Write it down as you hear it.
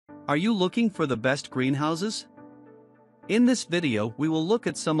Are you looking for the best greenhouses? In this video we will look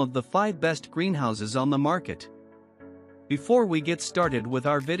at some of the 5 best greenhouses on the market. Before we get started with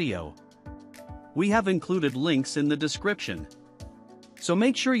our video, we have included links in the description. So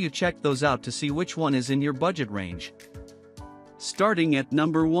make sure you check those out to see which one is in your budget range. Starting at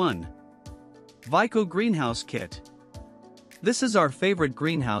number 1. Vico Greenhouse Kit. This is our favorite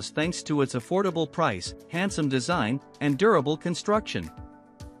greenhouse thanks to its affordable price, handsome design, and durable construction.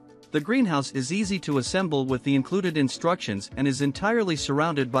 The greenhouse is easy to assemble with the included instructions and is entirely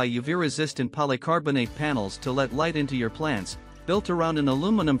surrounded by UV-resistant polycarbonate panels to let light into your plants, built around an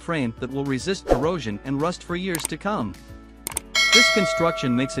aluminum frame that will resist corrosion and rust for years to come. This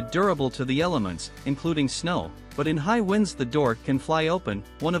construction makes it durable to the elements, including snow, but in high winds the door can fly open,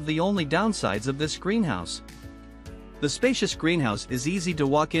 one of the only downsides of this greenhouse. The spacious greenhouse is easy to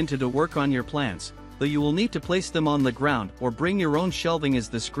walk into to work on your plants, though you will need to place them on the ground or bring your own shelving as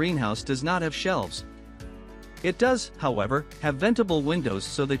this greenhouse does not have shelves. It does, however, have ventable windows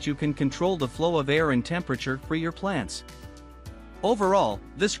so that you can control the flow of air and temperature for your plants. Overall,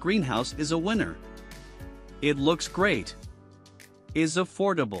 this greenhouse is a winner. It looks great, is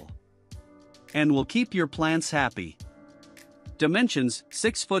affordable, and will keep your plants happy. Dimensions: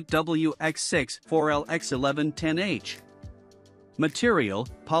 6 foot WX6 4L x11 10H. Material: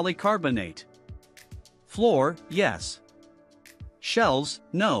 polycarbonate. Floor: yes. Shelves: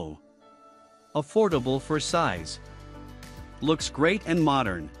 no. Affordable for size. Looks great and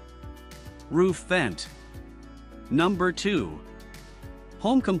modern. Roof vent. Number 2.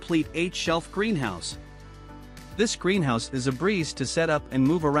 Home Complete 8-shelf greenhouse. This greenhouse is a breeze to set up and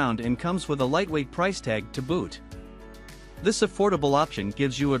move around and comes with a lightweight price tag to boot. This affordable option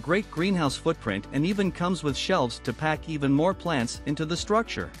gives you a great greenhouse footprint and even comes with shelves to pack even more plants into the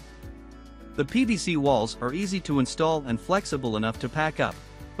structure. The PVC walls are easy to install and flexible enough to pack up,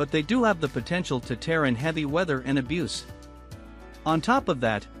 but they do have the potential to tear in heavy weather and abuse. On top of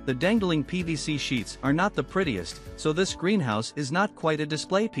that, the dangling PVC sheets are not the prettiest, so this greenhouse is not quite a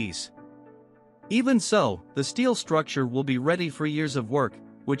display piece. Even so, the steel structure will be ready for years of work,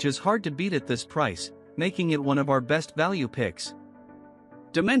 which is hard to beat at this price, making it one of our best value picks.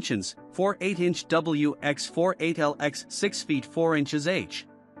 Dimensions: 4 8-inch WX4 8LX 6 feet 4 inches H.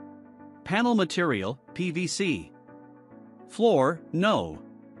 Panel material: PVC. Floor: no.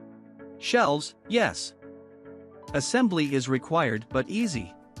 Shelves: yes. Assembly is required but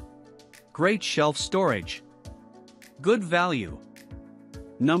easy. Great shelf storage. Good value.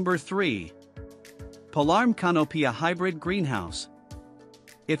 Number 3. Polarm Canopia Hybrid Greenhouse.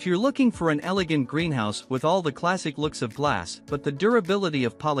 If you're looking for an elegant greenhouse with all the classic looks of glass but the durability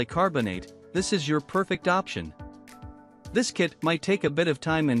of polycarbonate, this is your perfect option. This kit might take a bit of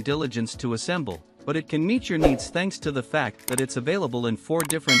time and diligence to assemble, but it can meet your needs thanks to the fact that it's available in 4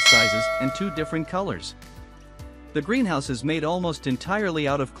 different sizes and 2 different colors. The greenhouse is made almost entirely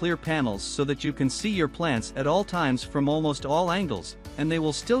out of clear panels so that you can see your plants at all times from almost all angles, and they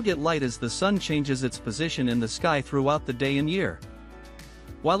will still get light as the sun changes its position in the sky throughout the day and year.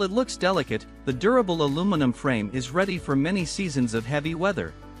 While it looks delicate, the durable aluminum frame is ready for many seasons of heavy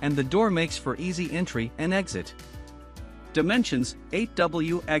weather, and the door makes for easy entry and exit. Dimensions: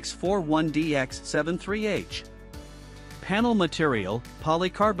 8WX41DX73H. Panel material: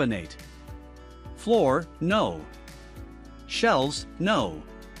 polycarbonate. Floor: no. Shelves: no.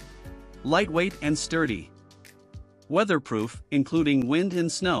 Lightweight and sturdy. Weatherproof, including wind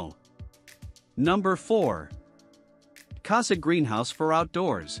and snow. Number 4. Casa Greenhouse for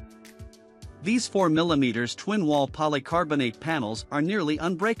Outdoors. These 4mm twin-wall polycarbonate panels are nearly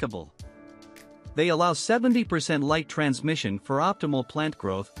unbreakable. They allow 70% light transmission for optimal plant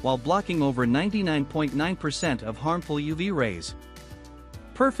growth while blocking over 99.9% of harmful UV rays.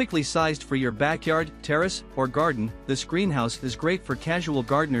 Perfectly sized for your backyard, terrace, or garden, this greenhouse is great for casual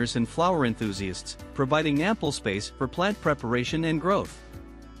gardeners and flower enthusiasts, providing ample space for plant preparation and growth.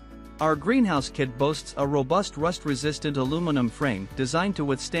 Our greenhouse kit boasts a robust rust-resistant aluminum frame designed to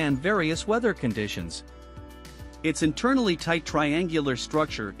withstand various weather conditions. Its internally tight triangular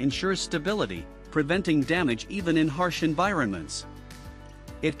structure ensures stability, preventing damage even in harsh environments.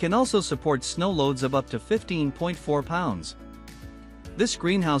 It can also support snow loads of up to 15.4 pounds. This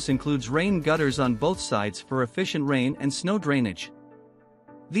greenhouse includes rain gutters on both sides for efficient rain and snow drainage.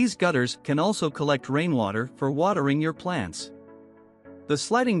 These gutters can also collect rainwater for watering your plants. The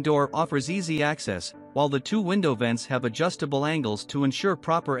sliding door offers easy access, while the 2 window vents have adjustable angles to ensure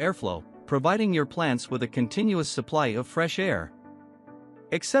proper airflow, providing your plants with a continuous supply of fresh air.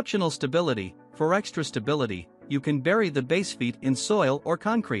 Exceptional stability. For extra stability, you can bury the base feet in soil or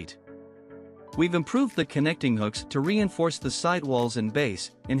concrete. We've improved the connecting hooks to reinforce the sidewalls and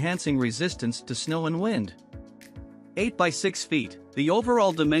base, enhancing resistance to snow and wind. 8 by 6 feet, the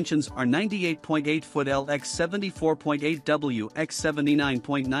overall dimensions are 98.8 foot L x 74.8 W x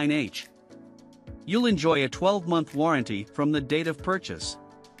 79.9 H. You'll enjoy a 12-month warranty from the date of purchase.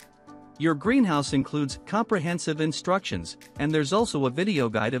 Your greenhouse includes comprehensive instructions, and there's also a video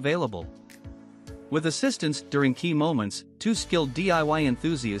guide available. With assistance during key moments, 2 skilled DIY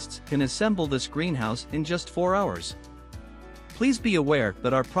enthusiasts can assemble this greenhouse in just 4 hours. Please be aware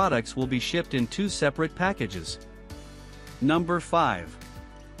that our products will be shipped in 2 separate packages. Number 5.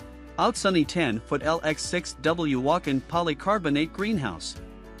 Outsunny 10-foot LX6W Walk-in Polycarbonate Greenhouse.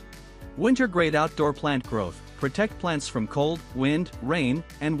 Winter-grade outdoor plant growth, protect plants from cold, wind, rain,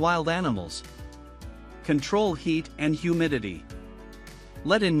 and wild animals. Control heat and humidity.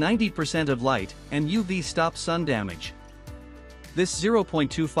 Let in 90% of light, and UV stop sun damage. This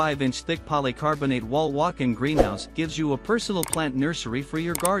 0.25-inch thick polycarbonate wall walk-in greenhouse gives you a personal plant nursery for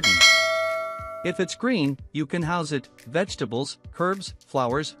your garden. If it's green, you can house it, vegetables, herbs,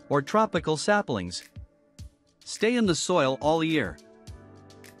 flowers, or tropical saplings. Stay in the soil all year.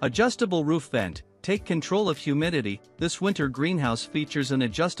 Adjustable roof vent, take control of humidity. This winter greenhouse features an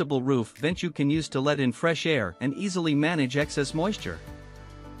adjustable roof vent you can use to let in fresh air and easily manage excess moisture.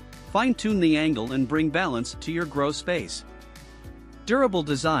 Fine-tune the angle and bring balance to your grow space. Durable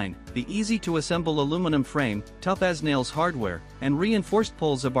design, the easy-to-assemble aluminum frame, tough-as-nails hardware, and reinforced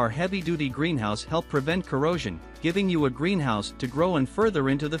poles of our heavy-duty greenhouse help prevent corrosion, giving you a greenhouse to grow in further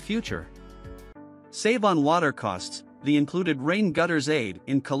into the future. Save on water costs, the included rain gutters aid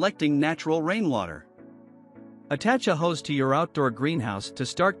in collecting natural rainwater. Attach a hose to your outdoor greenhouse to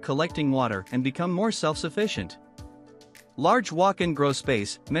start collecting water and become more self-sufficient. Large walk-in grow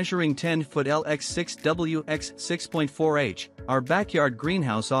space, measuring 10-foot LX6W x 6.4H, our backyard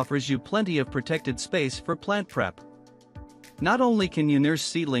greenhouse offers you plenty of protected space for plant prep. Not only can you nurse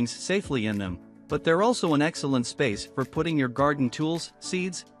seedlings safely in them, but they're also an excellent space for putting your garden tools,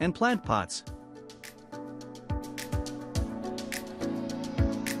 seeds, and plant pots.